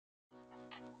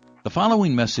The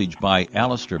following message by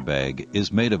Alistair Begg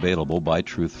is made available by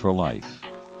Truth for Life.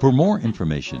 For more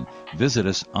information, visit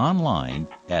us online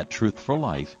at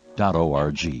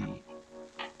truthforlife.org.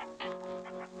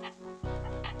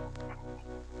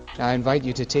 I invite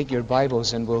you to take your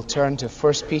Bibles and we'll turn to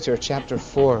 1 Peter chapter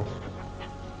 4.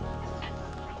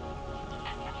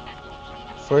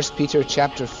 1 Peter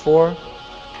chapter 4.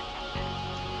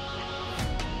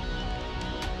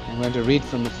 I'm going to read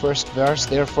from the first verse.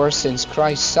 Therefore, since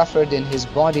Christ suffered in his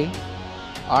body,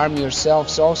 arm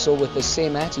yourselves also with the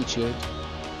same attitude,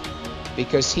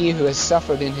 because he who has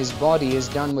suffered in his body is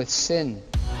done with sin.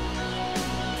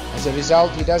 As a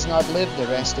result, he does not live the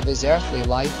rest of his earthly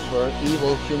life for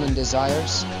evil human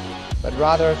desires, but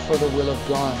rather for the will of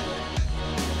God.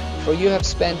 For you have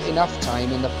spent enough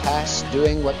time in the past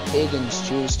doing what pagans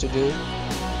choose to do,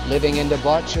 living in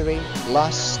debauchery,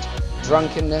 lust,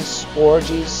 drunkenness,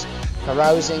 orgies,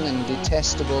 carousing, and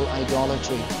detestable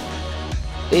idolatry.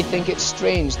 They think it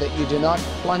strange that you do not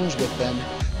plunge with them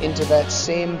into that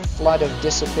same flood of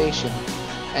dissipation,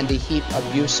 and they heap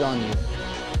abuse on you.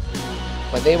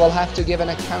 But they will have to give an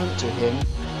account to him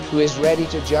who is ready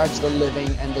to judge the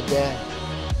living and the dead.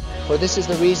 For this is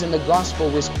the reason the gospel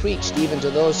was preached even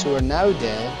to those who are now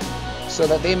dead, so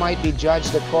that they might be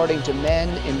judged according to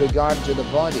men in regard to the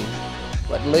body,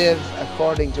 but live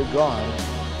according to God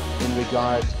in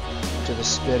regard to the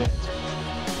Spirit.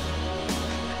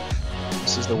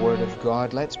 This is the Word of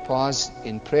God. Let's pause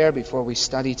in prayer before we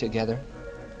study together.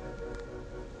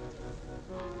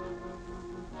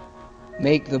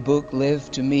 Make the book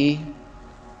live to me,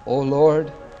 O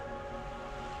Lord.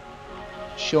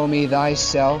 Show me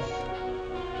thyself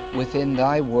within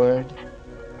thy word.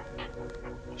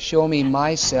 Show me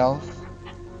myself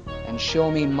and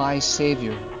show me my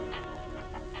Savior,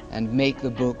 and make the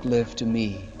book live to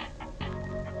me.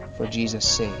 For Jesus'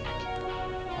 sake.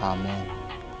 Amen.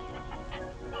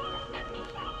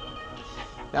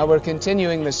 Now we're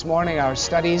continuing this morning our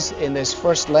studies in this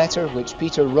first letter which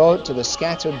Peter wrote to the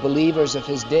scattered believers of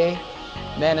his day,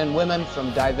 men and women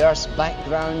from diverse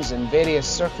backgrounds and various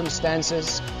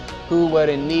circumstances who were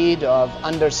in need of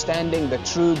understanding the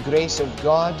true grace of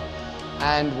God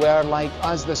and were, like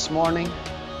us this morning,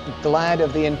 glad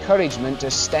of the encouragement to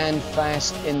stand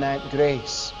fast in that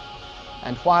grace.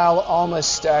 And while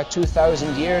almost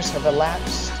 2,000 years have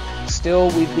elapsed, still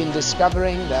we've been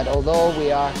discovering that although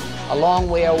we are a long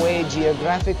way away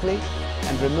geographically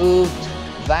and removed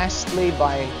vastly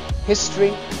by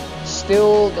history,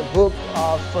 still the book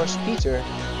of 1 Peter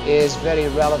is very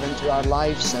relevant to our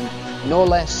lives, and no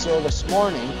less so this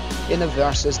morning in the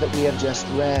verses that we have just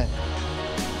read.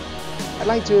 I'd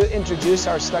like to introduce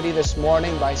our study this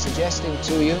morning by suggesting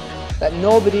to you that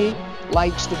nobody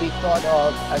likes to be thought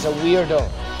of as a weirdo.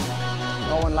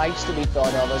 No one likes to be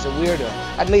thought of as a weirdo.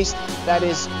 At least that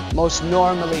is most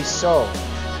normally so,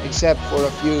 except for a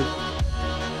few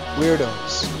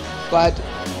weirdos. But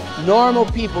normal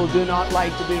people do not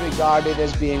like to be regarded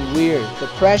as being weird. The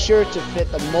pressure to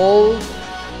fit the mold,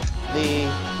 the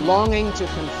longing to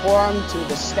conform to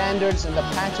the standards and the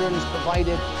patterns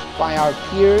provided by our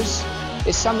peers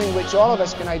is something which all of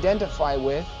us can identify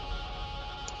with,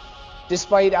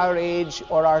 despite our age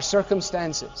or our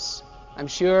circumstances. I'm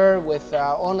sure with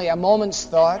only a moment's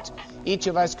thought, each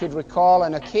of us could recall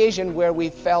an occasion where we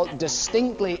felt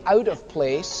distinctly out of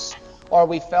place, or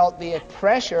we felt the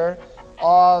pressure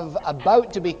of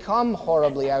about to become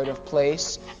horribly out of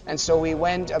place, and so we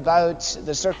went about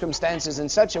the circumstances in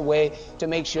such a way to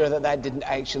make sure that that didn't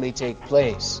actually take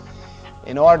place.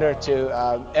 In order to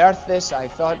earth this, I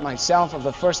thought myself of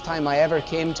the first time I ever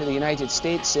came to the United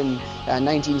States in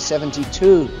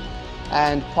 1972.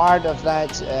 And part of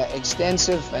that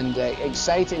extensive and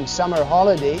exciting summer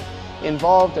holiday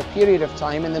involved a period of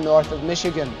time in the north of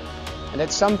Michigan. And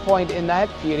at some point in that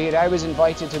period, I was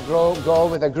invited to go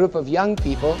with a group of young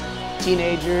people,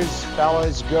 teenagers,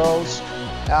 fellows, girls,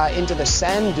 into the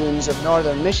sand dunes of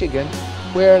northern Michigan,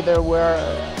 where there were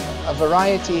a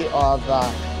variety of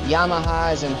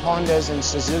Yamahas and Hondas and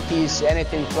Suzukis,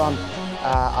 anything from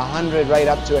 100 right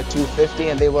up to a 250,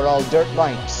 and they were all dirt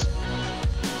bikes.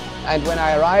 And when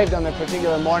I arrived on a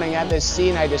particular morning at this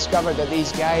scene, I discovered that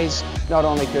these guys not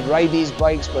only could ride these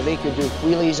bikes, but they could do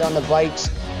wheelies on the bikes,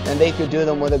 and they could do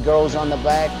them with the girls on the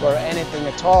back or anything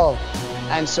at all.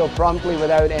 And so promptly,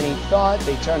 without any thought,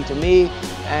 they turned to me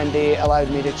and they allowed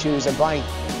me to choose a bike.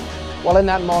 Well, in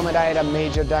that moment, I had a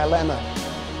major dilemma,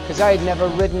 because I had never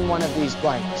ridden one of these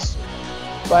bikes.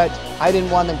 But I didn't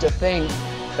want them to think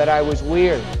that I was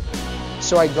weird.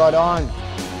 So I got on.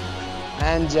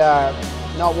 And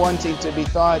not wanting to be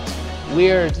thought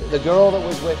weird, the girl that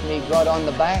was with me got on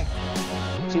the back.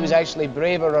 She was actually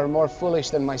braver or more foolish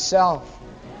than myself.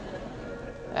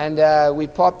 And we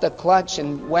popped the clutch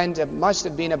and went, it must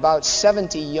have been about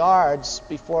 70 yards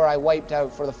before I wiped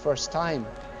out for the first time.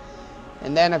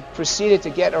 And then I proceeded to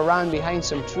get around behind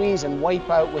some trees and wipe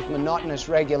out with monotonous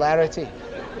regularity.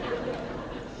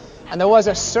 And there was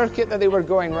a circuit that they were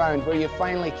going round where you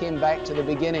finally came back to the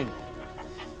beginning.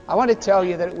 I want to tell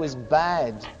you that it was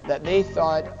bad, that they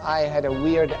thought I had a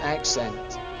weird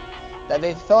accent, that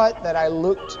they thought that I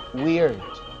looked weird.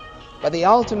 But the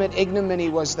ultimate ignominy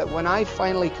was that when I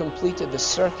finally completed the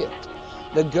circuit,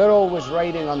 the girl was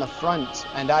riding on the front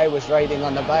and I was riding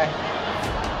on the back.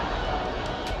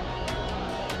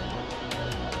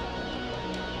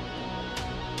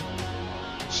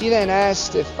 She then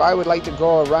asked if I would like to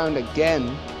go around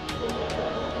again.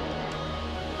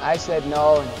 I said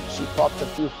no, and she popped a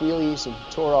few wheelies and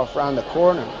tore off round the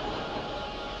corner.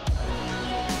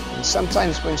 And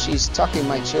sometimes when she's tucking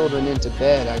my children into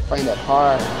bed, I find it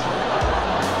hard.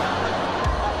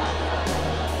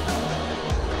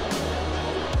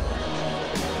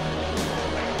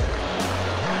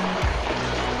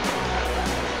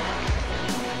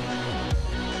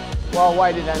 Well,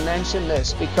 why did I mention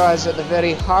this? Because at the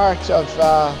very heart of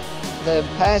the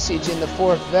passage in the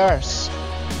 4th verse,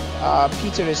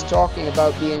 Peter is talking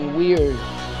about being weird,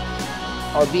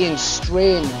 or being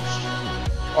strange,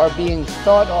 or being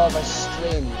thought of as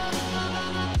strange.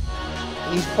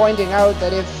 And he's pointing out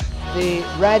that if the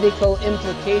radical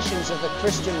implications of the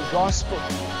Christian gospel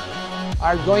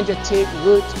are going to take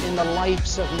root in the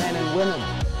lives of men and women,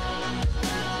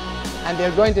 and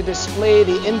they're going to display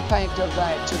the impact of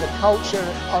that to the culture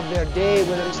of their day,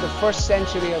 whether it's the 1st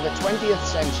century or the 20th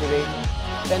century,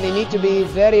 then they need to be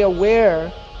very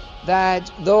aware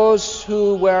that those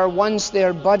who were once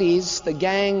their buddies, the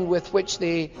gang with which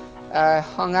they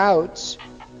hung out,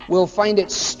 will find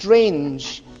it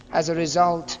strange as a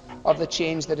result of the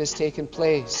change that has taken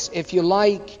place. If you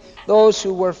like, those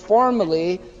who were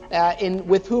formerly,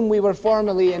 with whom we were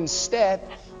formerly in step,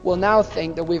 will now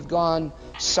think that we've gone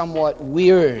somewhat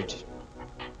weird.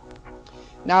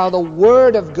 Now, the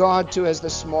Word of God to us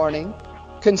this morning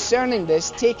concerning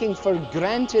this, taking for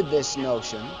granted this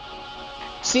notion,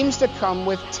 seems to come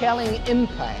with telling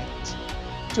impact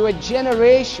to a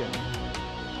generation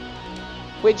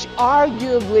which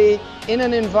arguably in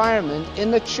an environment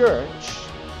in the church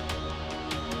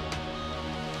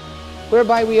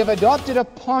whereby we have adopted a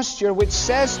posture which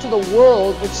says to the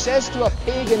world, which says to a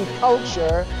pagan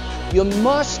culture, you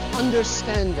must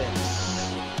understand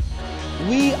this.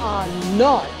 We are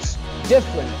not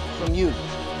different from you.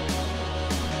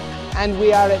 And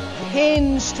we are at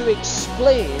pains to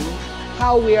explain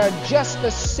how we are just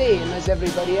the same as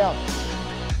everybody else.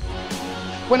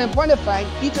 When in point of fact,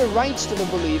 Peter writes to the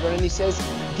believer and he says,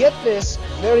 get this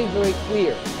very, very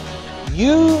clear.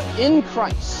 You in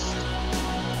Christ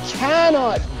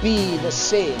cannot be the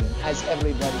same as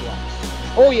everybody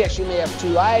else. Oh yes, you may have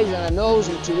 2 eyes and a nose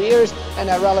and 2 ears and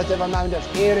a relative amount of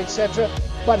hair, etc.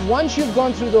 But once you've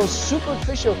gone through those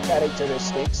superficial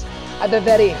characteristics, at the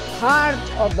very heart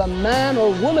of the man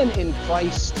or woman in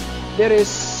Christ, there is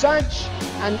such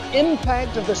an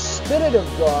impact of the Spirit of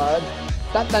God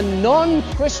that the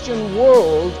non-Christian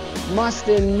world must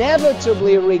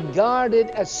inevitably regard it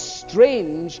as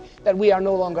strange that we are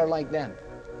no longer like them.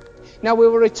 Now, we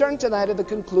will return to that at the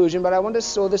conclusion, but I want to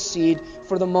sow the seed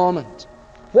for the moment.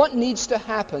 What needs to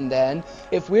happen then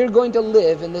if we're going to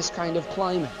live in this kind of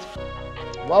climate?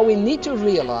 Well, we need to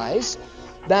realize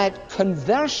that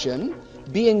conversion,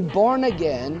 being born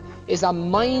again, is a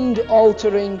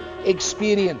mind-altering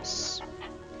experience.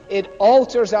 It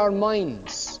alters our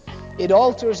minds. It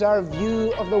alters our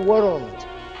view of the world.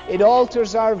 It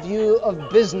alters our view of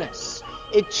business.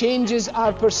 It changes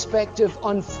our perspective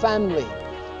on family.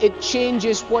 It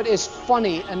changes what is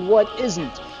funny and what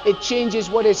isn't. It changes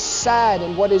what is sad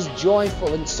and what is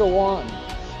joyful, and so on.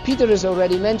 Peter has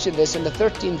already mentioned this in the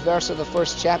 13th verse of the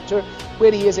 1st chapter,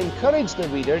 where he has encouraged the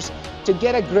readers to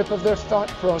get a grip of their thought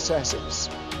processes.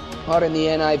 Or in the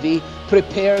NIV,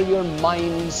 prepare your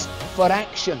minds for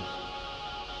action.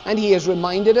 And he has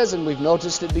reminded us, and we've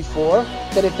noticed it before,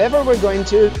 that if ever we're going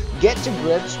to get to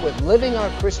grips with living our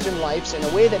Christian lives in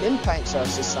a way that impacts our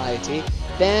society,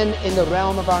 then in the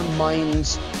realm of our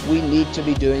minds, we need to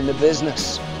be doing the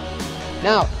business.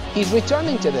 Now, he's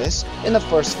returning to this in the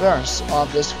 1st verse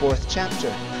of this 4th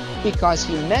chapter, because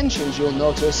he mentions, you'll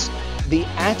notice, the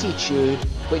attitude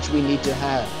which we need to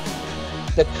have.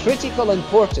 The critical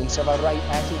importance of a right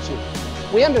attitude.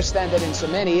 We understand that in so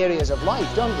many areas of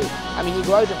life, don't we? I mean, you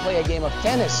go out to play a game of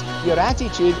tennis, your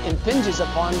attitude impinges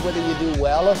upon whether you do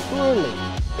well or poorly.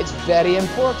 It's very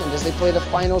important as they play the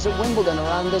finals at Wimbledon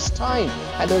around this time.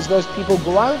 And as those people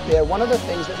go out there, one of the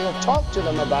things that they'll talk to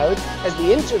them about as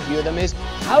they interview them is,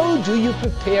 how do you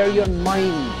prepare your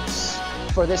minds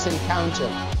for this encounter?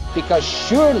 Because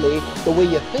surely the way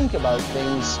you think about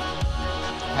things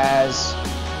has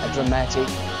a dramatic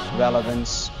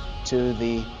relevance to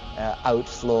the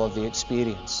outflow of the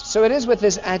experience. So it is with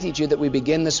this attitude that we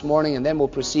begin this morning, and then we'll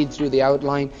proceed through the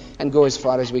outline and go as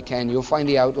far as we can. You'll find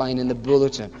the outline in the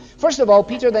bulletin. First of all,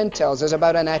 Peter then tells us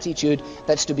about an attitude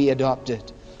that's to be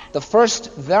adopted. The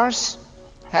first verse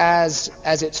has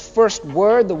as its first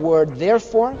word the word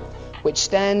therefore, which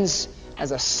stands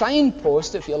as a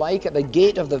signpost, if you like, at the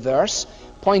gate of the verse,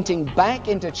 pointing back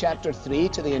into chapter 3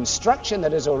 to the instruction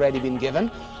that has already been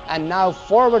given, and now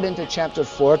forward into chapter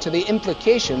 4 to the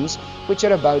implications which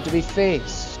are about to be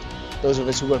faced. Those of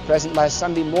us who were present last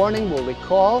Sunday morning will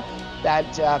recall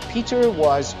that Peter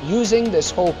was using this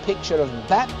whole picture of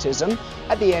baptism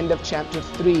at the end of chapter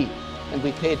 3. And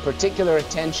we paid particular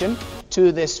attention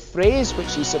to this phrase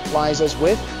which he supplies us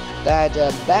with, that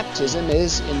baptism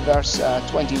is, in verse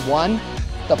 21,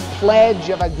 the pledge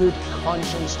of a good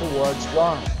conscience towards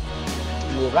God.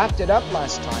 And we wrapped it up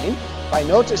last time by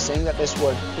noticing that this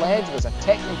word pledge was a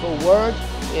technical word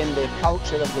in the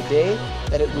culture of the day,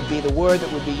 that it would be the word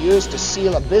that would be used to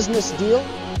seal a business deal,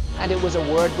 and it was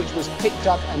a word which was picked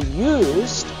up and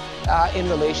used in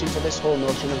relation to this whole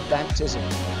notion of baptism.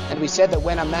 And we said that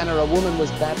when a man or a woman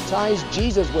was baptized,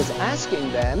 Jesus was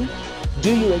asking them,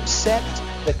 do you accept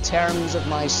the terms of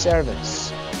my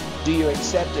service? Do you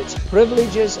accept its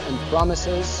privileges and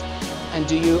promises? And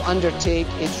do you undertake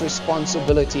its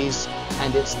responsibilities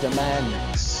and its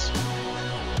demands?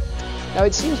 Now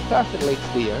it seems perfectly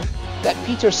clear that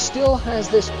Peter still has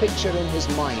this picture in his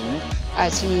mind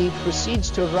as he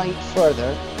proceeds to write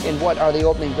further in what are the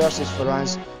opening verses for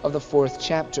us of the 4th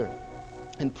chapter.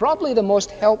 And probably the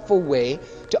most helpful way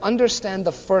to understand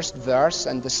the first verse,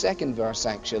 and the second verse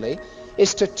actually,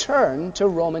 is to turn to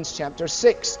Romans chapter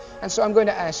 6. And so I'm going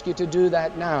to ask you to do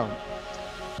that now.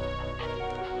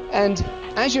 And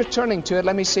as you're turning to it,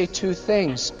 let me say two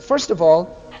things. First of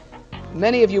all,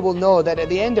 many of you will know that at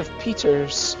the end of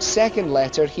Peter's second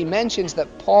letter, he mentions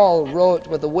that Paul wrote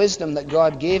with the wisdom that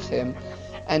God gave him,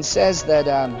 and says that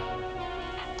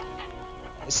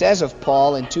says of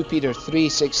Paul in 2 Peter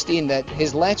 3:16 that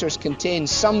his letters contain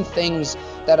some things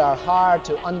that are hard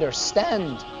to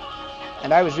understand.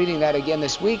 And I was reading that again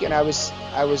this week, and I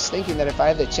was thinking that if I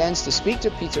have the chance to speak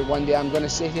to Peter one day, I'm going to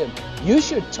say to him, you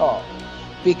should talk,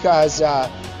 because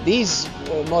these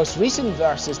most recent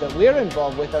verses that we're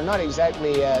involved with are not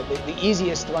exactly the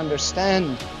easiest to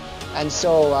understand. And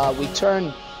so we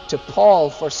turn to Paul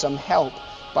for some help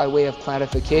by way of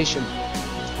clarification.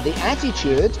 The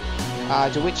attitude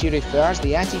to which he refers,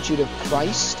 the attitude of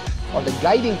Christ, or the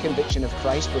guiding conviction of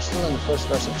Christ, we're still in the first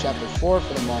verse of chapter 4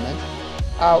 for the moment.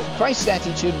 Christ's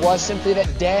attitude was simply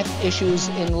that death issues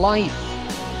in life,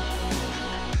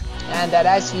 and that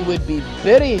as he would be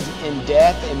buried in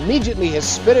death, immediately his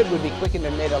spirit would be quickened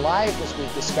and made alive, as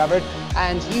we've discovered,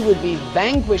 and he would be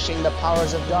vanquishing the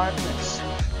powers of darkness.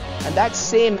 And that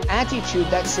same attitude,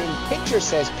 that same picture,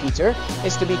 says Peter,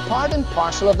 is to be part and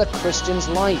parcel of the Christian's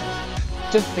life,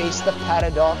 to face the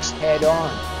paradox head on,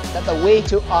 that the way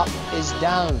to up is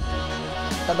down,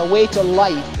 that the way to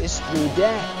life is through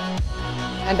death,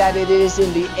 and that it is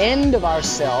in the end of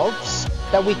ourselves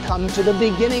that we come to the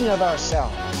beginning of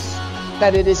ourselves,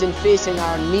 that it is in facing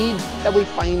our need that we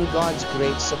find God's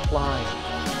great supply.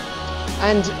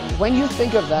 And when you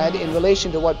think of that in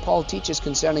relation to what Paul teaches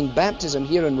concerning baptism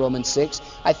here in Romans 6,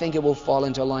 I think it will fall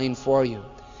into line for you.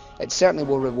 It certainly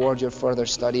will reward your further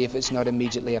study if it's not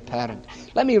immediately apparent.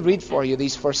 Let me read for you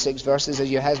these first 6 verses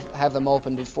as you have them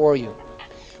open before you.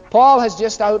 Paul has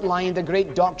just outlined the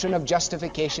great doctrine of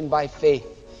justification by faith.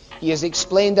 He has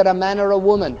explained that a man or a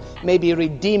woman may be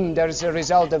redeemed as a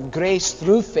result of grace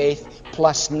through faith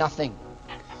plus nothing.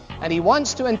 And he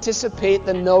wants to anticipate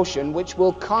the notion which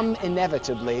will come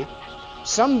inevitably.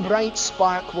 Some bright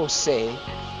spark will say,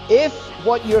 if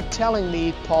what you're telling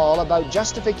me, Paul, about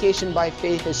justification by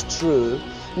faith is true,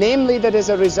 namely that as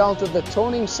a result of the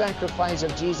atoning sacrifice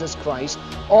of Jesus Christ,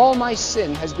 all my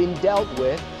sin has been dealt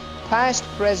with, past,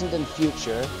 present, and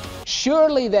future,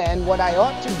 surely then what I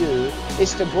ought to do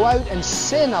is to go out and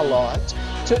sin a lot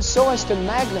so as to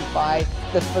magnify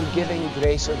the forgiving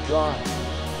grace of God.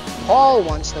 Paul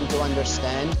wants them to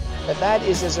understand that that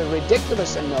is as a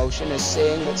ridiculous a notion as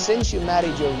saying that since you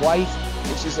married your wife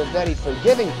and she's a very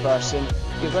forgiving person,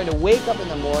 you're going to wake up in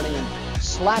the morning and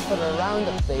slap her around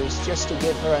the face just to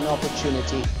give her an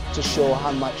opportunity to show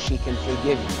how much she can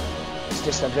forgive you. It's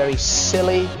just a very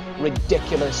silly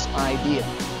ridiculous idea.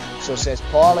 So says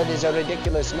Paul, it is a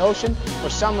ridiculous notion for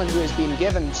someone who has been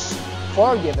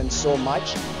forgiven so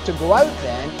much to go out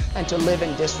then and to live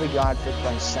in disregard for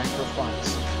Christ's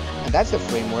sacrifice. And that's the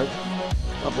framework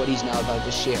of what he's now about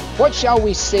to share. What shall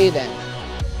we say then?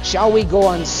 Shall we go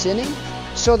on sinning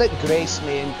so that grace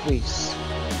may increase?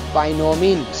 By no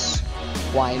means.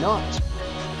 Why not?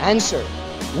 Answer: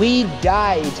 we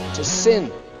died to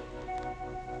sin.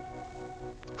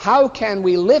 How can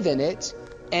we live in it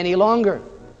any longer?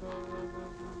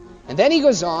 And then he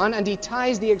goes on and he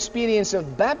ties the experience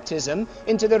of baptism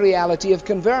into the reality of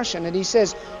conversion. And he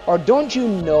says, or don't you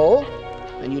know,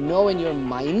 and you know in your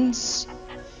minds,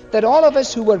 that all of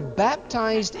us who were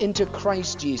baptized into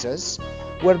Christ Jesus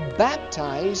were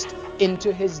baptized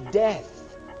into his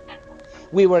death.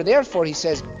 We were therefore, he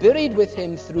says, buried with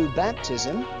him through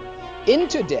baptism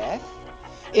into death,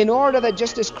 in order that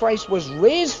just as Christ was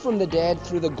raised from the dead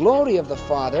through the glory of the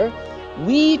Father,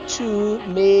 we too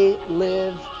may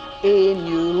live a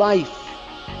new life.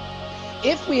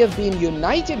 If we have been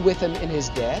united with him in his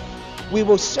death, we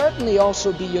will certainly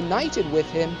also be united with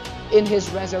him in his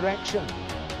resurrection.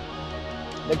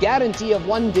 The guarantee of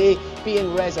one day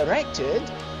being resurrected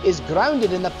is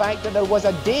grounded in the fact that there was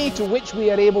a day to which we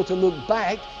are able to look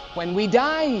back when we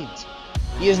died.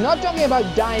 He is not talking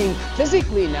about dying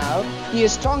physically now. He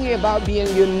is talking about being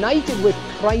united with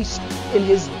Christ in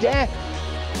his death.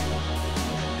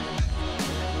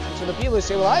 So the people who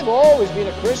say, well, I've always been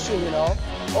a Christian, you know.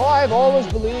 Oh, I've always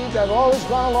believed, I've always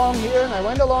gone along here, and I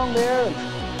went along there. And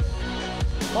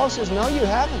Paul says, no, you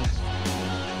haven't.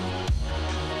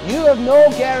 You have no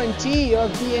guarantee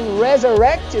of being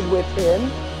resurrected with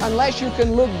him unless you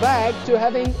can look back to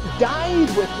having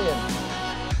died with him.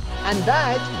 And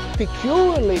that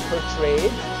peculiarly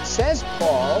portrayed, says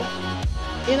Paul,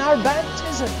 in our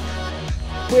baptism,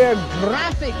 where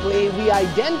graphically we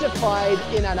identified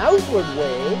in an outward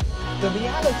way the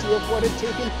reality of what had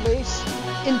taken place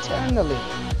internally.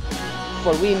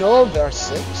 For we know, verse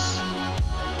 6,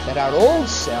 that our old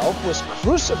self was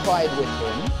crucified with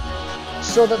him,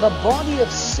 so that the body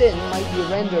of sin might be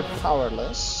rendered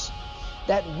powerless,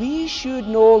 that we should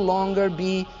no longer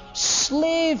be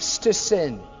slaves to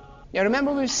sin. Now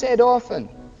remember, we've said often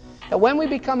that when we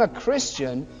become a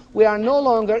Christian, we are no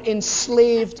longer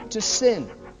enslaved to sin.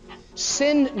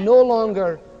 Sin no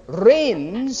longer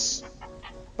reigns,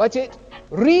 but it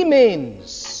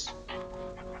remains.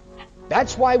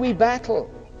 That's why we battle.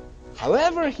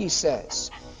 However, he says,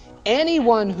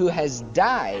 anyone who has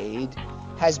died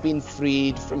has been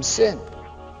freed from sin.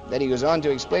 Then he goes on to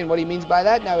explain what he means by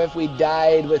that. Now, if we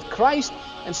died with Christ,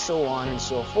 and so on and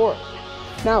so forth.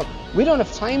 Now, we don't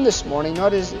have time this morning,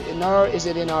 nor is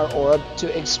it in our orb,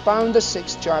 to expound the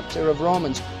 6th chapter of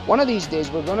Romans. One of these days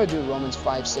we're going to do Romans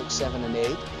 5, 6, 7, and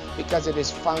 8, because it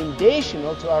is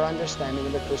foundational to our understanding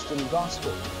of the Christian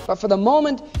gospel. But for the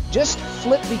moment, just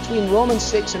flip between Romans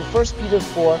 6 and 1 Peter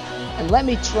 4, and let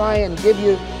me try and give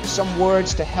you some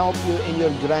words to help you in your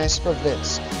grasp of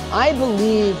this. I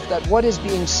believe that what is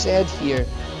being said here,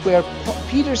 where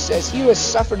Peter says, he who has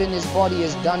suffered in his body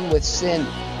is done with sin,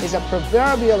 is a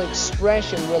proverbial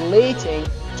expression relating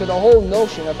to the whole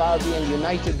notion of our being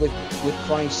united with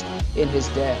Christ in his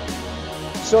death.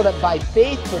 So that by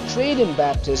faith portrayed in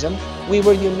baptism, we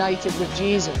were united with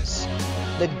Jesus.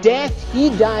 The death he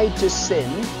died to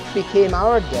sin became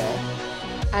our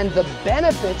death, and the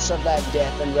benefits of that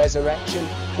death and resurrection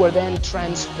were then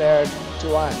transferred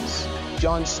to us.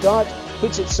 John Stott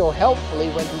puts it so helpfully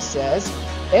when he says,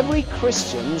 every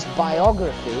Christian's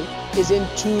biography is in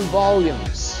 2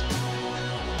 volumes.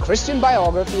 Christian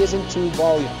biography is in 2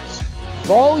 volumes.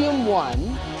 Volume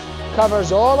 1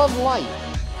 covers all of life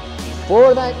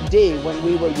before that day when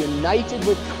we were united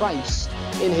with Christ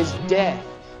in his death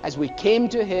as we came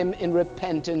to him in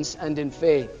repentance and in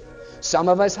faith. Some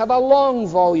of us have a long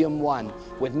volume 1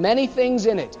 with many things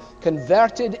in it,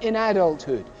 converted in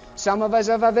adulthood. Some of us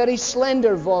have a very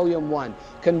slender volume 1,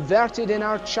 converted in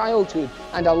our childhood,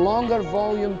 and a longer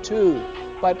volume 2.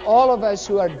 But all of us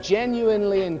who are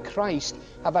genuinely in Christ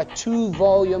have a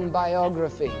 2-volume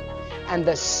biography. And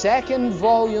the 2nd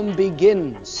volume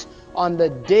begins on the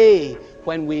day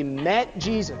when we met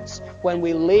Jesus, when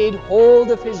we laid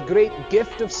hold of his great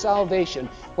gift of salvation,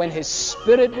 when his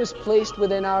Spirit was placed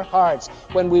within our hearts,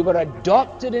 when we were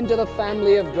adopted into the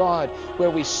family of God,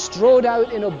 where we strode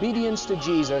out in obedience to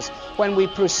Jesus, when we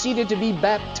proceeded to be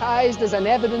baptized as an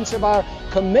evidence of our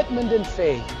commitment and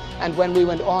faith, and when we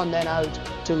went on then out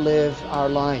to live our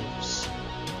lives.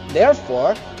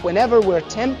 Therefore, whenever we're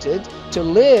tempted to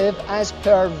live as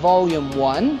per volume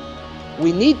 1,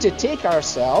 we need to take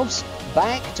ourselves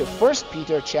back to 1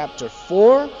 Peter chapter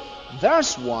 4,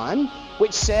 verse 1,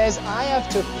 which says, I have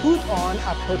to put on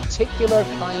a particular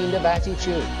kind of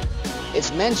attitude.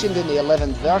 It's mentioned in the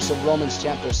 11th verse of Romans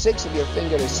chapter 6, if your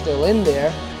finger is still in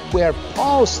there, where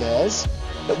Paul says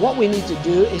that what we need to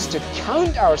do is to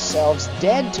count ourselves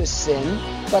dead to sin,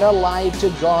 but alive to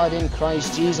God in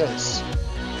Christ Jesus.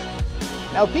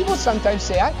 Now, people sometimes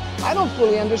say, I don't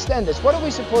fully understand this. What are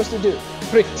we supposed to do?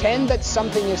 Pretend that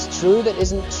something is true that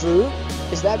isn't true?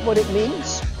 Is that what it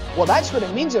means? Well, that's what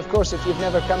it means, of course, if you've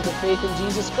never come to faith in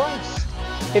Jesus Christ.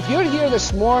 If you're here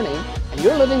this morning and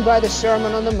you're living by the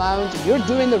Sermon on the Mount, and you're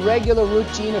doing the regular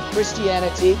routine of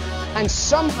Christianity, and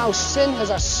somehow sin has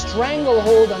a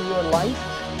stranglehold on your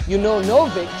life, you know no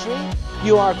victory,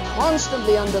 you are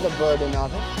constantly under the burden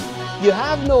of it, you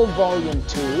have no volume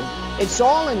 2, it's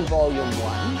all in volume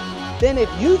 1, then if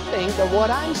you think that what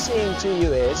I'm saying to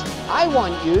you is, I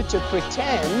want you to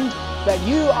pretend that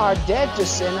you are dead to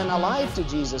sin and alive to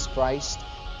Jesus Christ,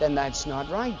 then that's not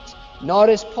right. Nor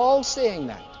is Paul saying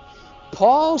that.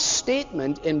 Paul's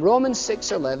statement in Romans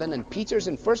 6:11 and Peter's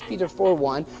in 1 Peter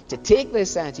 4:1 to take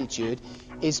this attitude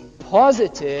is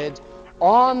posited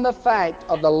on the fact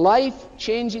of the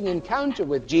life-changing encounter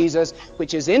with Jesus,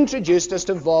 which has introduced us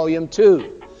to volume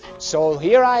 2. So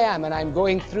here I am, and I'm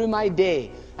going through my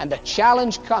day, and the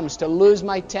challenge comes to lose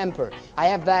my temper. I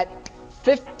have that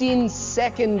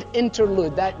 15-second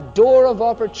interlude, that door of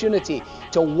opportunity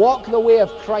to walk the way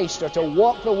of Christ or to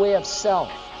walk the way of self.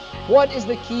 What is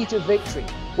the key to victory?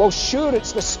 Well, sure,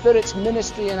 it's the Spirit's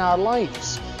ministry in our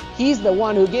lives. He's the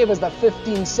one who gave us the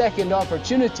 15-second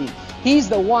opportunity. He's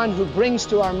the one who brings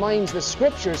to our minds the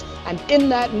Scriptures, and in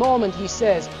that moment he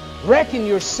says, reckon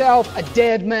yourself a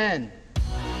dead man.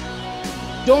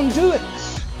 Don't do it.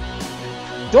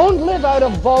 Don't live out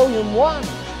of volume 1.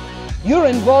 You're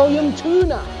in volume 2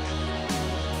 now.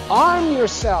 Arm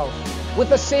yourself with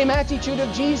the same attitude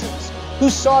of Jesus, who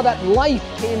saw that life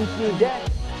came through death,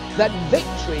 that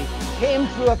victory came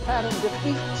through apparent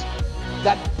defeat,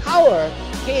 that power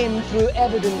came through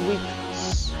evident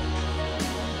weakness.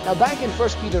 Now back in 1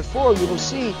 Peter 4, you will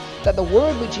see that the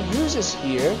word which he uses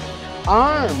here,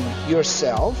 arm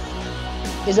yourself,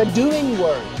 is a doing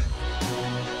word.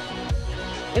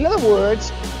 In other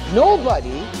words,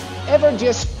 nobody ever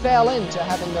just fell into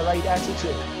having the right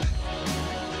attitude.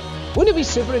 Wouldn't it be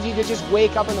super if you could just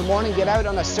wake up in the morning, get out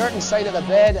on a certain side of the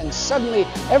bed, and suddenly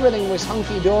everything was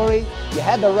hunky-dory, you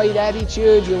had the right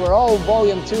attitude, you were all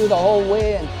volume 2 the whole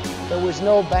way, and there was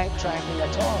no backtracking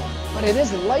at all. But it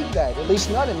isn't like that. At least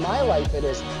not in my life it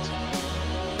isn't.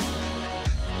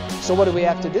 So what do we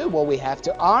have to do? Well, we have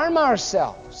to arm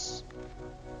ourselves.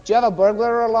 Do you have a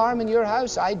burglar alarm in your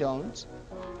house? I don't.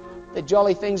 The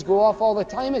jolly things go off all the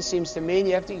time, it seems to me, and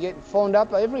you have to get phoned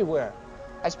up everywhere.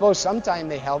 I suppose sometime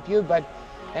they help you, but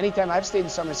anytime I've stayed in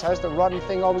someone's house, the rotten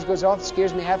thing always goes off. It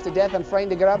scares me half to death. I'm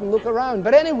frightened to get up and look around.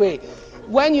 But anyway,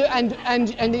 when you and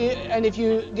if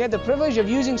you get the privilege of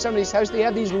using somebody's house, they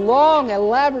have these long,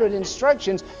 elaborate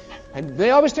instructions, and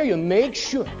they always tell you, make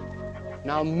sure.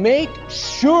 Now make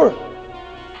sure.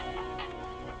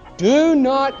 Do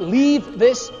not leave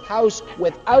this house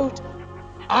without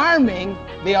arming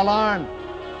the alarm.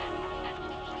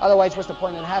 Otherwise, what's the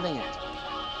point in having it?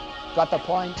 Got the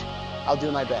point? I'll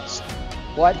do my best.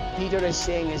 What Peter is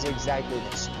saying is exactly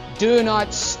this. Do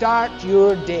not start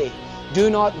your day. Do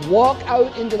not walk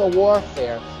out into the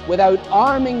warfare without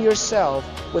arming yourself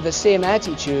with the same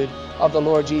attitude of the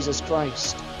Lord Jesus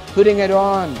Christ. Putting it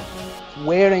on,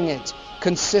 wearing it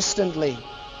consistently,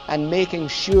 and making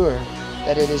sure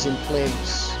that it is in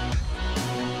place.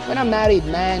 When a married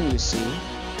man, you see,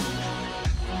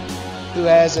 who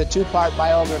has a 2-part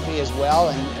biography as well,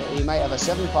 and he might have a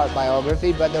 7-part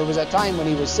biography, but there was a time when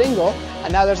he was single,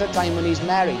 and now there's a time when he's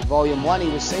married. Volume 1, he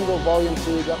was single. Volume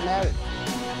 2, he got married.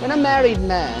 When a married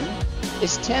man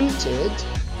is tempted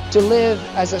to live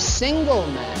as a single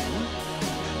man,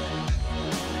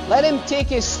 let him take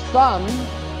his thumb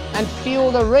and feel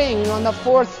the ring on the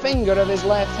 4th finger of his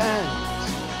left hand.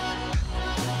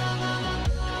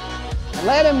 And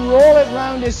let him roll it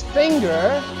round his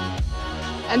finger,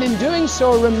 and in doing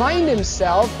so remind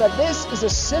himself that this is a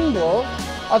symbol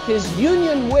of his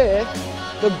union with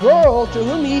the girl to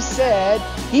whom he said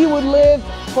he would live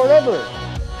forever.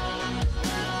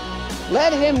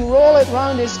 Let him roll it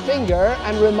round his finger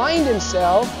and remind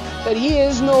himself that he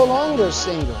is no longer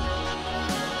single,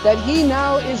 that he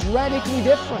now is radically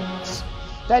different,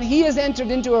 that he has entered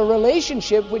into a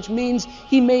relationship which means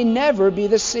he may never be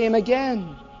the same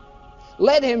again.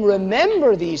 Let him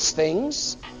remember these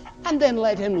things, and then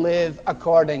let him live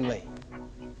accordingly.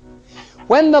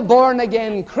 When the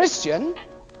born-again Christian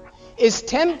is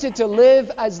tempted to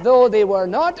live as though they were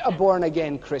not a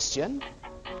born-again Christian,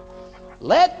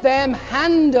 Let them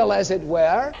handle, as it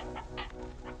were,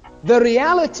 the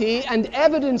reality and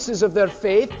evidences of their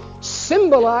faith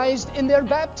symbolized in their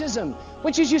baptism,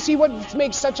 which is, you see, what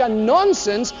makes such a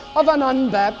nonsense of an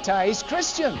unbaptized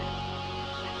Christian.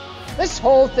 This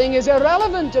whole thing is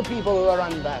irrelevant to people who are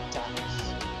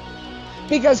unbaptized.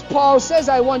 Because Paul says,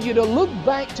 I want you to look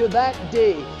back to that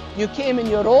day. You came in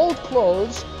your old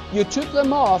clothes, you took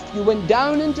them off, you went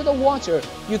down into the water,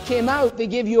 you came out, they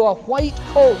gave you a white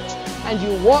coat, and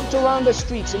you walked around the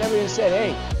streets, and everyone said,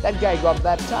 hey, that guy got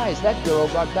baptized, that girl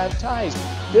got baptized.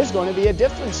 There's going to be a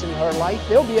difference in her life.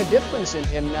 There'll be a difference in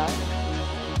him now.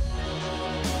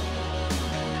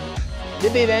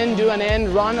 Did they then do an end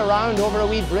run around over a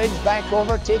wee bridge, back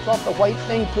over, take off the white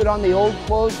thing, put on the old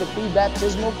clothes, the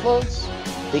pre-baptismal clothes?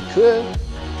 They could.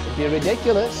 It'd be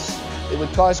ridiculous. It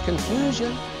would cause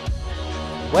confusion.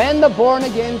 When the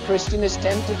born-again Christian is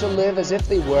tempted to live as if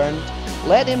they weren't,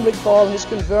 let him recall his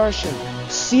conversion,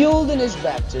 sealed in his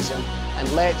baptism,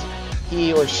 and let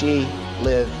he or she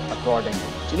live accordingly.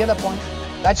 Do you get the point?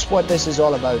 That's what this is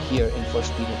all about here in 1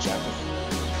 Peter chapter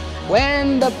 4.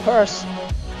 When the person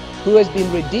who has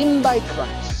been redeemed by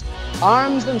Christ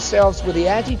arms themselves with the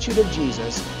attitude of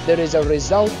Jesus, there is a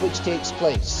result which takes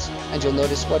place. And you'll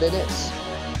notice what it is.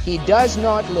 He does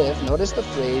not live, notice the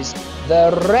phrase,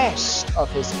 the rest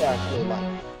of his earthly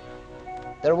life.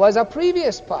 There was a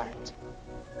previous part,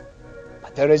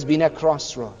 but there has been a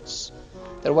crossroads.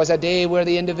 There was a day where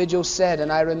the individual said,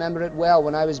 and I remember it well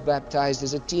when I was baptized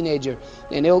as a teenager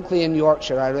in Ilkley in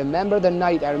Yorkshire. I remember the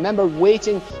night. I remember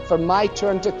waiting for my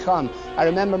turn to come. I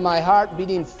remember my heart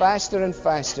beating faster and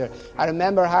faster. I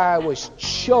remember how I was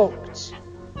choked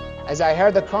as I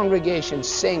heard the congregation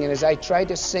sing, and as I tried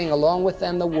to sing along with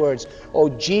them the words, "O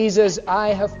Jesus, I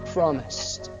have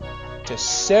promised to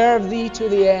serve thee to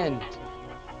the end.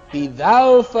 Be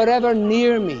thou forever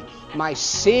near me, my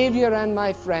Savior and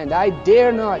my friend. I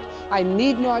dare not, I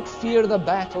need not fear the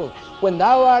battle when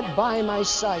thou art by my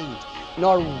side,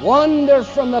 nor wander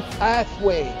from the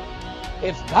pathway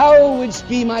if thou wouldst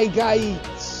be my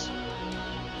guides."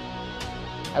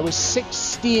 I was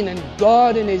 16, and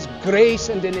God in His grace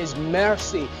and in His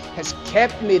mercy has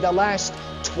kept me the last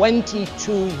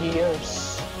 22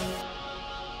 years.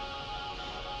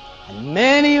 And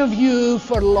many of you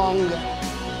for longer.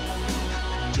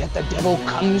 Yet the devil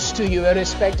comes to you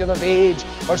irrespective of age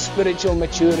or spiritual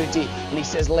maturity, and he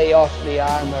says, lay off the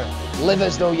armor, live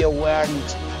as though you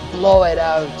weren't, blow it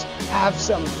out, have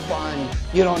some fun.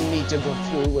 You don't need to go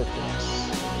through with this.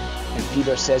 And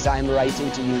Peter says, I'm writing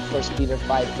to you, 1 Peter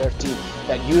 5:13,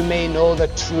 that you may know the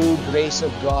true grace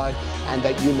of God and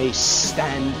that you may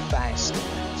stand fast in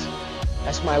it.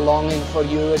 That's my longing for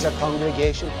you as a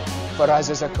congregation, for us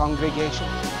as a congregation,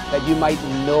 that you might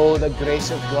know the grace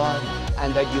of God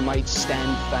and that you might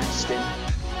stand fast in it.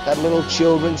 That little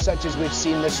children, such as we've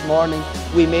seen this morning,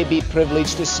 we may be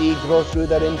privileged to see grow through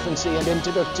their infancy and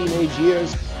into their teenage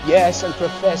years, yes, and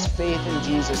profess faith in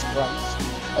Jesus Christ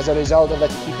as a result of the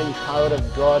keeping power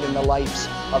of God in the lives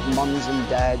of mums and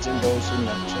dads and those who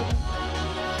nurture them.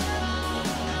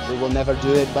 We will never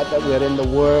do it but that we're in the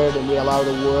Word and we allow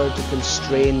the Word to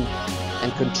constrain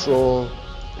and control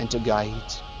and to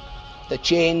guide. The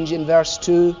change in verse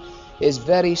 2 is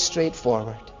very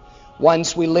straightforward.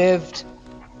 Once we lived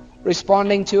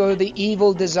responding to the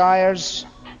evil desires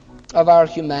of our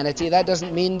humanity. That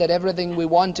doesn't mean that everything we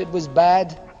wanted was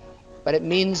bad, but it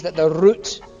means that the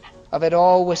root of it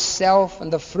all was self,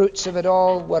 and the fruits of it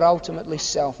all were ultimately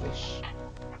selfish.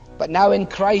 But now in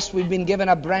Christ we've been given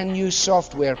a brand new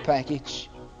software package.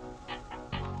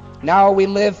 Now we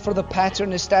live for the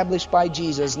pattern established by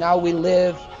Jesus. Now we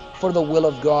live for the will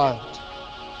of God.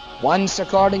 Once,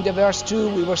 according to verse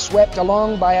 2, we were swept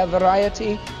along by a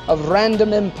variety of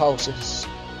random impulses.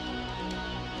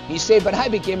 You say, but I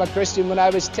became a Christian when I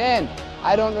was 10.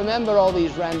 I don't remember all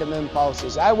these random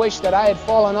impulses. I wish that I had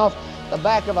fallen off the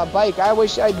back of a bike. I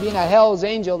wish I'd been a hell's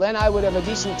angel. Then I would have a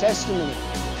decent testimony.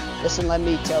 Listen, let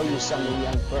me tell you something,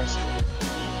 young person.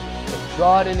 If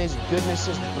God in His goodness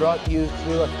has brought you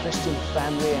through a Christian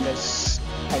family and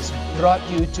has brought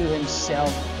you to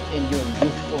Himself in your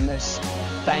youthfulness,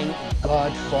 thank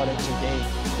God for it today.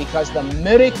 Because the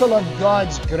miracle of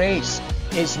God's grace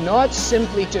is not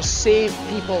simply to save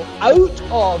people out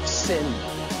of sin,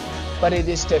 but it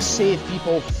is to save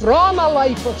people from a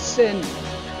life of sin.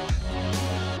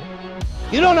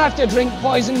 You don't have to drink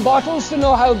poison bottles to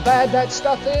know how bad that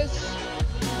stuff is.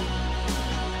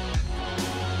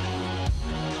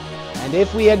 And And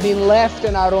if we had been left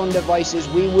in our own devices,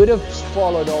 we would have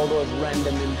followed all those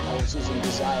random impulses and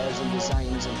desires and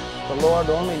designs. And the Lord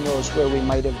only knows where we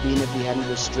might have been if He hadn't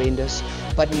restrained us.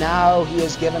 But now He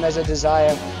has given us a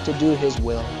desire to do His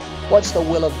will. What's the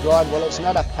will of God? Well, it's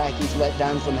not a package let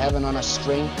down from heaven on a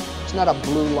string. It's not a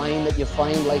blue line that you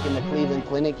find like in the Cleveland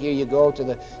Clinic. Here you go to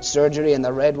the surgery and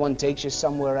the red one takes you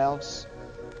somewhere else.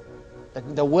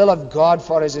 The will of God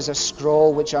for us is a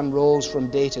scroll which unrolls from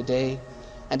day to day.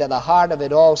 And at the heart of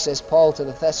it all, says Paul to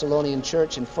the Thessalonian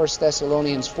church in 1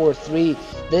 Thessalonians 4:3,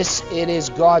 it is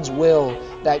God's will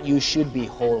that you should be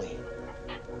holy.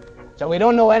 So we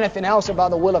don't know anything else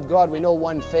about the will of God. We know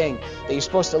one thing, that you're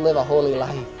supposed to live a holy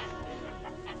life.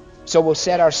 So we'll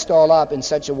set our stall up in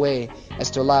such a way as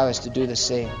to allow us to do the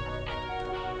same.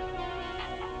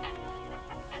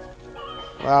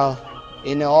 Well,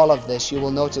 in all of this, you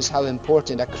will notice how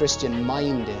important a Christian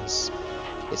mind is.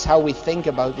 It's how we think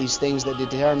about these things that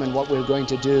determine what we're going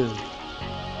to do.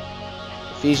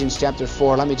 Ephesians chapter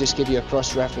 4, let me just give you a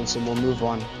cross-reference and we'll move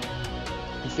on.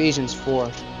 Ephesians 4,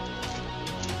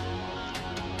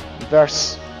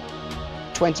 verse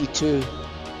 22.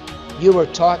 You were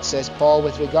taught, says Paul,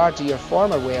 with regard to your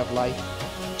former way of life,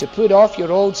 to put off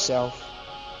your old self,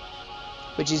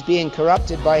 which is being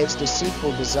corrupted by its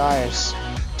deceitful desires,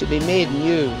 to be made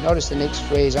new. Notice the next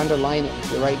phrase, underline it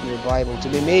if you write in your Bible. To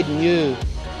be made new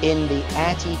in the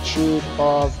attitude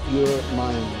of your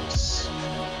minds,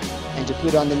 and to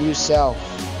put on the new self,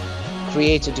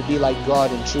 created to be like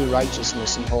God in true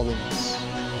righteousness and holiness.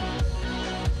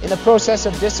 In the process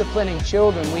of disciplining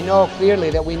children, we know clearly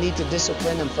that we need to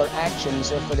discipline them for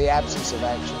actions or for the absence of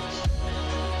actions.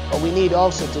 But we need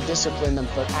also to discipline them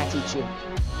for attitude.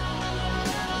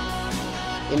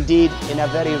 Indeed, in a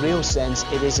very real sense,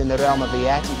 it is in the realm of the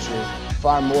attitude,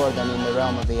 far more than in the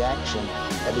realm of the action,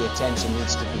 that the attention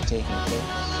needs to be taking place.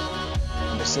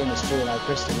 And the same is true in our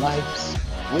Christian lives.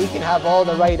 We can have all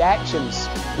the right actions.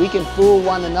 We can fool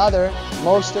one another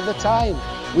most of the time.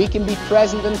 We can be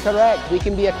present and correct. We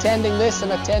can be attending this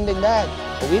and attending that.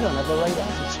 But we don't have the right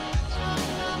attitude.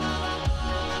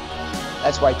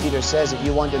 That's why Peter says if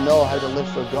you want to know how to live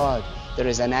for God, there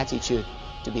is an attitude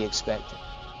to be expected.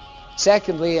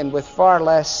 Secondly, and with far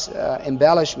less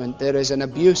embellishment, there is an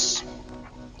abuse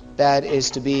that is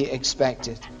to be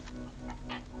expected.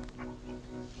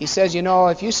 He says, you know,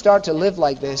 if you start to live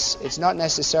like this, it's not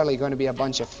necessarily going to be a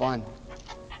bunch of fun.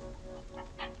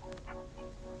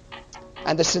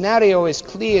 And the scenario is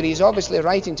clear. He's obviously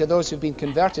writing to those who've been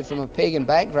converted from a pagan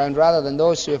background rather than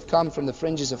those who have come from the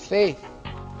fringes of faith.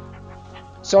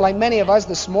 So like many of us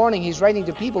this morning, he's writing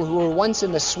to people who were once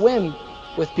in the swim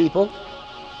with people.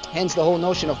 Hence the whole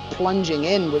notion of plunging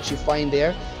in, which you find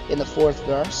there in the 4th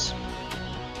verse.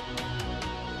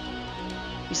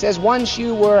 He says, once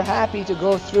you were happy to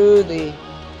go through the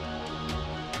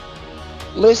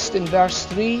list in verse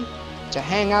 3, to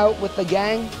hang out with the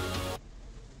gang.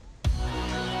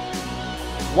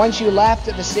 Once you laughed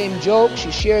at the same jokes,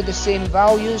 you shared the same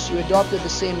values, you adopted the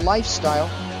same lifestyle.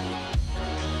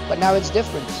 But now it's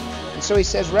different. And so he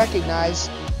says, recognize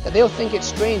that they'll think it's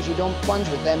strange you don't plunge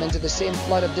with them into the same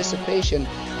flood of dissipation,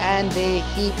 and they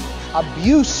heap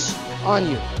abuse on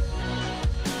you.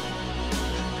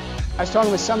 I was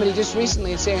talking with somebody just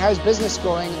recently and saying, how's business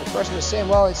going? And the person was saying,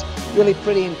 well, it's really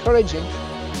pretty encouraging.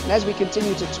 And as we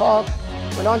continue to talk,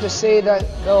 went on to say that,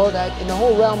 though, that in the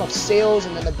whole realm of sales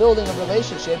and in the building of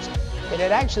relationships, it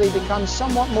had actually become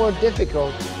somewhat more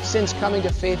difficult since coming to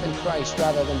faith in Christ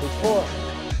rather than before.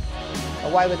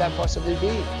 Now, why would that possibly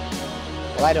be?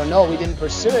 Well, I don't know. We didn't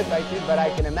pursue it, but I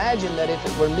can imagine that if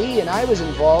it were me and I was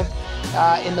involved,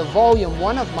 in the volume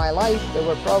 1 of my life, there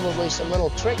were probably some little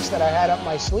tricks that I had up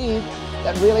my sleeve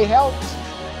that really helped.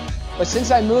 But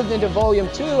since I moved into volume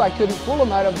 2, I couldn't pull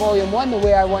them out of volume 1 the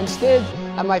way I once did.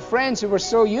 And my friends who were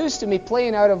so used to me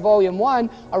playing out of volume 1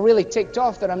 are really ticked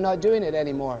off that I'm not doing it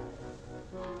anymore.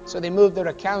 So they moved their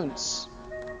accounts.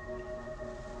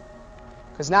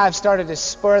 Because now I've started to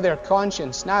spur their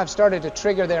conscience. Now I've started to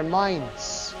trigger their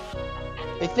minds.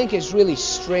 They think it's really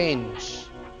strange.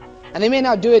 And they may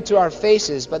not do it to our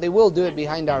faces, but they will do it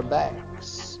behind our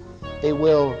backs. They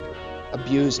will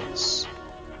abuse us.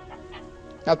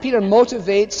 Now Peter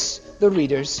motivates the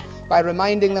readers by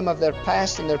reminding them of their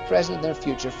past and their present and their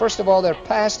future. First of all, their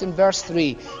past in verse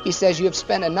 3. He says, you have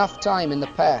spent enough time in the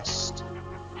past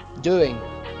doing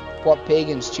what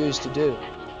pagans choose to do.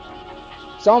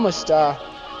 It's almost, I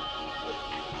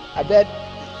bet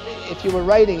if you were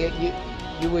writing it,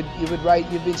 you would write,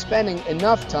 you've been spending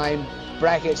enough time,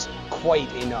 brackets,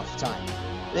 quite enough time.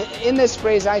 In this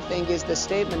phrase, I think, is the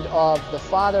statement of the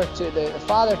father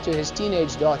to his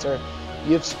teenage daughter,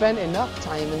 you've spent enough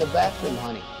time in the bathroom,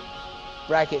 honey.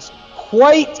 brackets,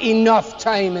 quite enough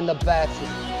time in the bathroom.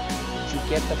 Did you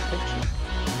get the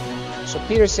picture? So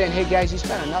Peter's saying, hey guys, you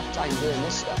spent enough time doing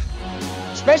this stuff.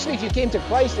 Especially if you came to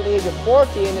Christ at the age of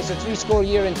 40 and it's a 70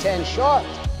 year and 10 short.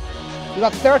 You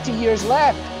got 30 years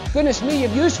left. Goodness me,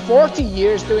 you've used 40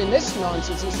 years doing this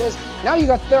nonsense. He says, now you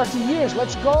got 30 years,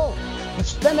 let's go. You've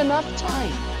spent enough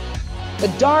time. The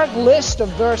dark list of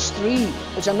verse 3,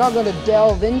 which I'm not going to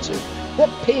delve into, what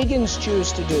pagans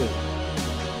choose to do.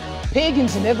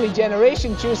 Pagans in every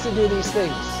generation choose to do these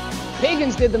things.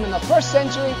 Pagans did them in the 1st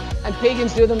century, and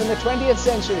pagans do them in the 20th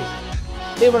century.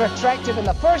 They were attractive in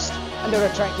the 1st, and they're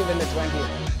attractive in the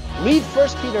 20th. Read 1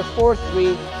 Peter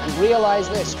 4:3 and realize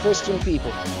this, Christian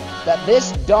people, that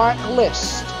this dark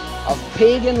list of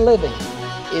pagan living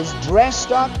is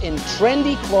dressed up in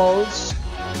trendy clothes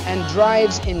and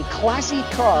drives in classy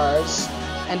cars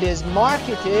and is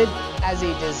marketed as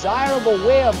a desirable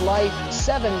way of life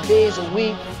 7 days a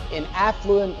week in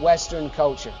affluent Western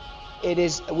culture.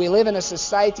 We live in a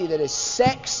society that is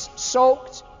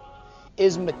sex-soaked,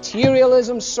 is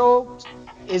materialism-soaked,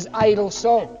 is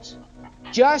idol-soaked.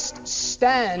 Just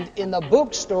stand in the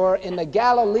bookstore in the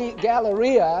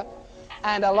Galleria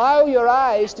and allow your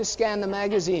eyes to scan the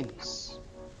magazines.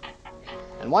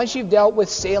 And once you've dealt with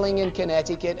sailing in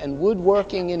Connecticut and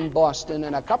woodworking in Boston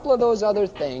and a couple of those other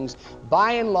things,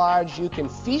 by and large, you can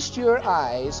feast your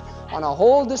eyes on a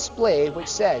whole display which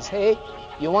says, hey,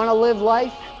 you want to live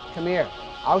life? Come here.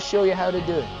 I'll show you how to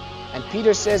do it. And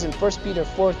Peter says in 1 Peter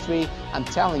 4:3, I'm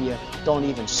telling you, don't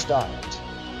even start.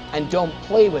 And don't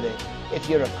play with it if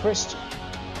you're a Christian.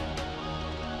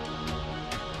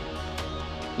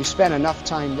 You spent enough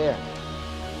time there.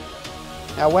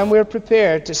 Now, when we're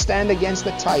prepared to stand against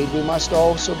the tide, we must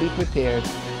also be prepared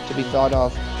to be thought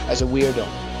of as a weirdo.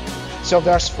 So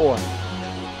verse 4,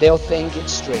 they'll think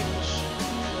it's strange.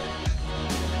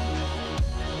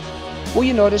 Will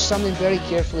you notice something very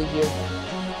carefully here?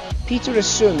 Peter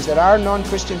assumes that our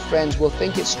non-Christian friends will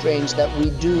think it strange that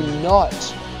we do not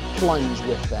plunge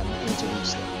with them into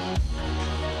these things.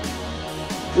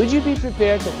 Would you be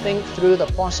prepared to think through the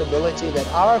possibility that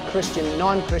our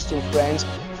non-Christian friends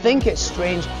think it's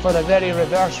strange for the very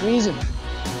reverse reason?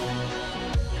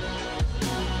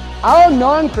 Our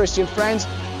non-Christian friends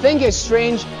think it's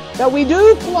strange that we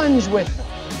do plunge with them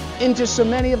into so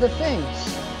many of the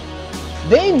things.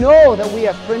 They know that we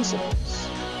have principles.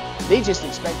 They just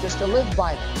expect us to live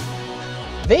by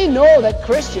them. They know that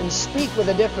Christians speak with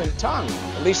a different tongue.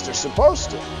 At least they're supposed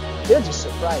to. They're just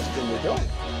surprised when we don't.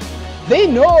 They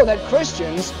know that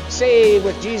Christians say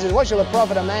with Jesus, what shall it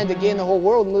profit a man to gain the whole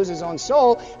world and lose his own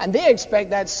soul? And they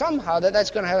expect that somehow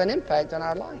that's going to have an impact on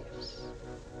our lives.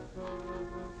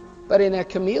 But in a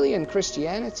chameleon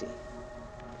Christianity,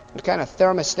 a kind of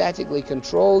thermostatically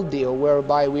controlled deal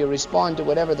whereby we respond to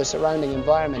whatever the surrounding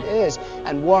environment is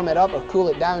and warm it up or cool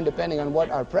it down depending on what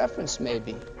our preference may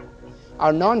be.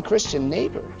 Our non-Christian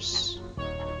neighbors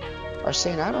are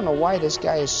saying, I don't know why this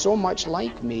guy is so much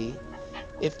like me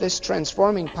if this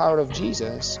transforming power of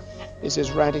Jesus is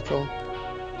as radical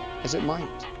as it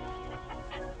might.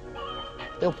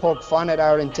 They'll poke fun at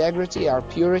our integrity, our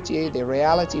purity, the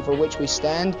reality for which we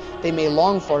stand. They may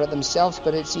long for it themselves,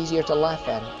 but it's easier to laugh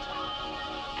at it.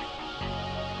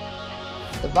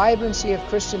 The vibrancy of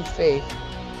Christian faith,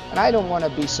 and I don't want to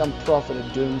be some prophet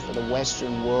of doom for the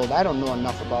Western world. I don't know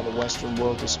enough about the Western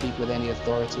world to speak with any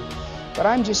authority. But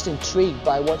I'm just intrigued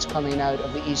by what's coming out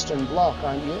of the Eastern Bloc,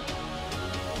 aren't you?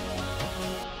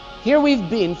 Here we've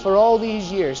been for all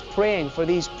these years praying for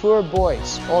these poor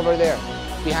boys over there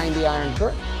behind the Iron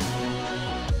Curtain.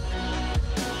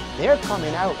 They're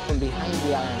coming out from behind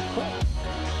the Iron Curtain,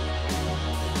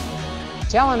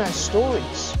 telling us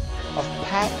stories of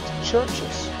packed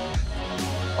churches,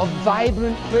 of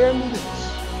vibrant prayer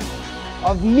meetings,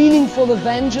 of meaningful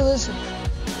evangelism,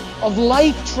 of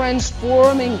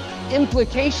life-transforming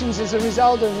implications as a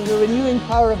result of the renewing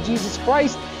power of Jesus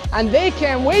Christ. And they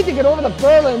can't wait to get over the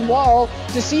Berlin Wall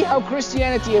to see how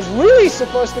Christianity is really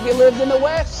supposed to be lived in the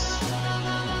West.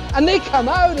 And they come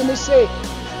out and they say,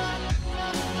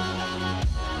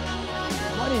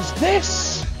 what is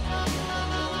this?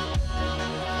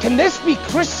 Can this be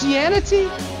Christianity?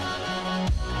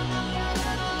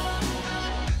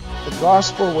 The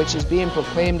gospel which is being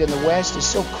proclaimed in the West is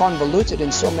so convoluted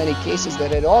in so many cases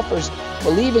that it offers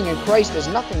believing in Christ as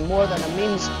nothing more than a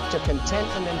means to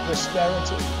contentment and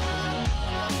prosperity.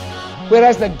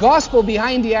 Whereas the gospel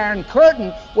behind the Iron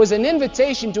Curtain was an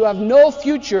invitation to have no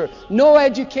future, no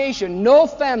education, no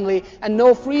family, and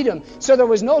no freedom. So there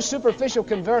was no superficial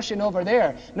conversion over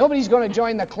there. Nobody's going to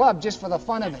join the club just for the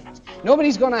fun of it.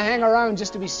 Nobody's going to hang around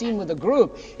just to be seen with the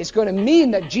group. It's going to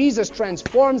mean that Jesus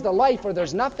transforms the life where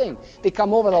there's nothing. They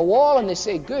come over the wall and they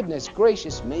say, goodness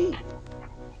gracious me.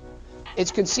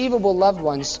 It's conceivable, loved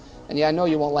ones, and yeah, I know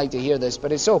you won't like to hear this,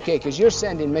 but it's okay because you're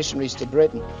sending missionaries to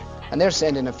Britain and they're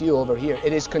sending a few over here.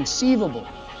 It is conceivable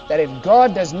that if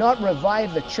God does not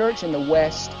revive the church in the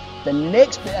West,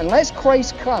 unless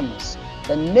Christ comes,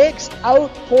 the next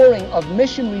outpouring of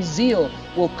missionary zeal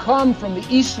will come from the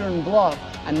Eastern Bloc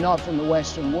and not from the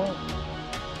Western world,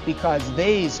 because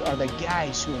these are the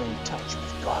guys who are in touch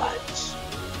with God.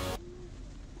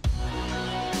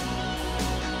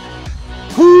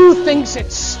 Who thinks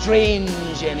it's strange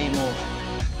anymore?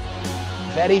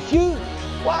 Very few.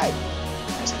 Why?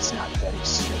 Because it's not very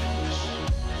strange.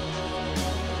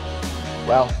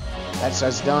 Well, that's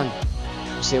us done.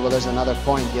 You say, well, there's another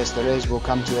point. Yes, there is. We'll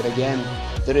come to it again.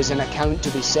 There is an account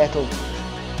to be settled.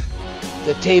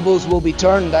 The tables will be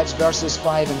turned. That's verses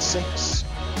 5 and 6.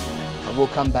 And we'll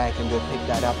come back and we'll pick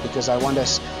that up, because I want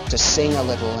us to sing a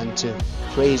little and to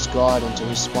praise God and to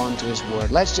respond to His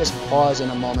Word. Let's just pause in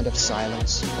a moment of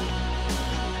silence.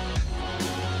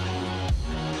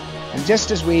 And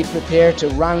just as we prepare to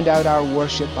round out our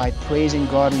worship by praising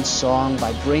God in song,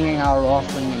 by bringing our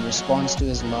offering in response to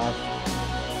His love,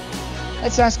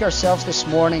 let's ask ourselves this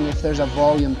morning if there's a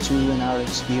volume 2 in our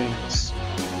experience.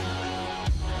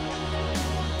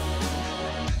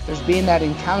 There's been that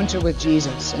encounter with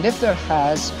Jesus, and if there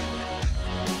has,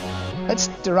 let's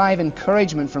derive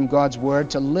encouragement from God's Word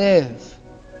to live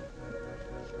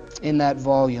in that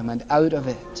volume and out of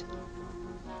it.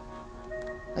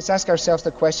 Let's ask ourselves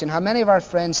the question, how many of our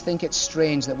friends think it's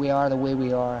strange that we are the way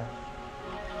we are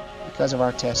because of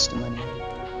our testimony?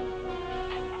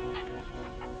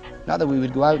 Not that we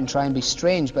would go out and try and be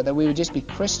strange, but that we would just be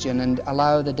Christian and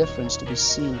allow the difference to be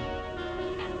seen.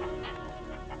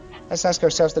 Let's ask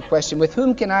ourselves the question, with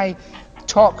whom can I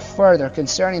talk further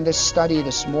concerning this study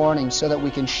this morning so that we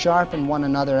can sharpen one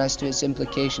another as to its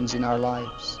implications in our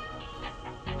lives?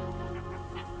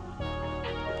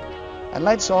 And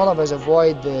let's all of us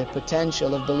avoid the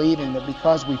potential of believing that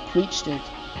because we preached it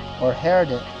or heard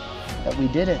it, that we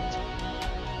did it.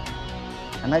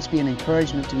 And let's be an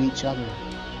encouragement to each other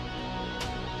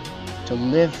to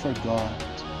live for God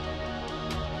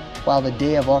while the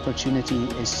day of opportunity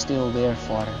is still there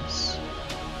for us.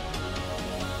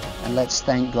 And let's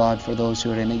thank God for those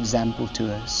who are an example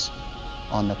to us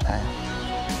on the path.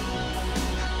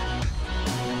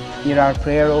 Hear our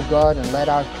prayer, O God, and let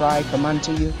our cry come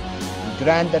unto you. And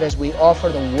grant that as we offer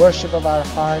the worship of our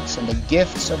hearts and the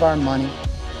gifts of our money,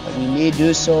 that we may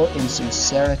do so in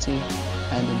sincerity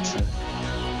and in truth.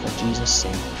 For Jesus'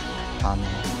 sake.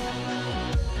 Amen.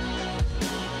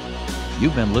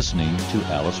 You've been listening to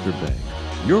Alistair Begg.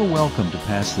 You're welcome to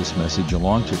pass this message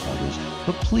along to others,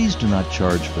 but please do not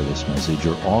charge for this message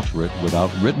or alter it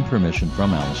without written permission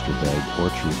from Alistair Begg or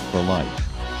Truth for Life.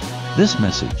 This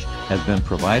message has been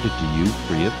provided to you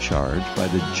free of charge by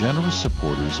the generous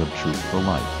supporters of Truth for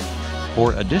Life.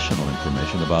 For additional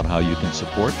information about how you can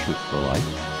support Truth for Life,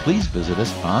 please visit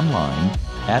us online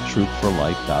at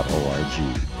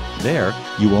truthforlife.org. There,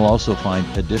 you will also find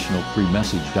additional free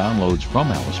message downloads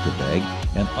from Alistair Begg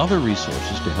and other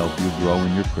resources to help you grow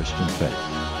in your Christian faith.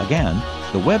 Again,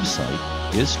 the website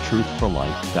is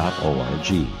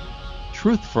truthforlife.org.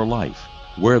 Truth for Life,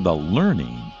 where the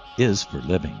learning is for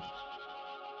living.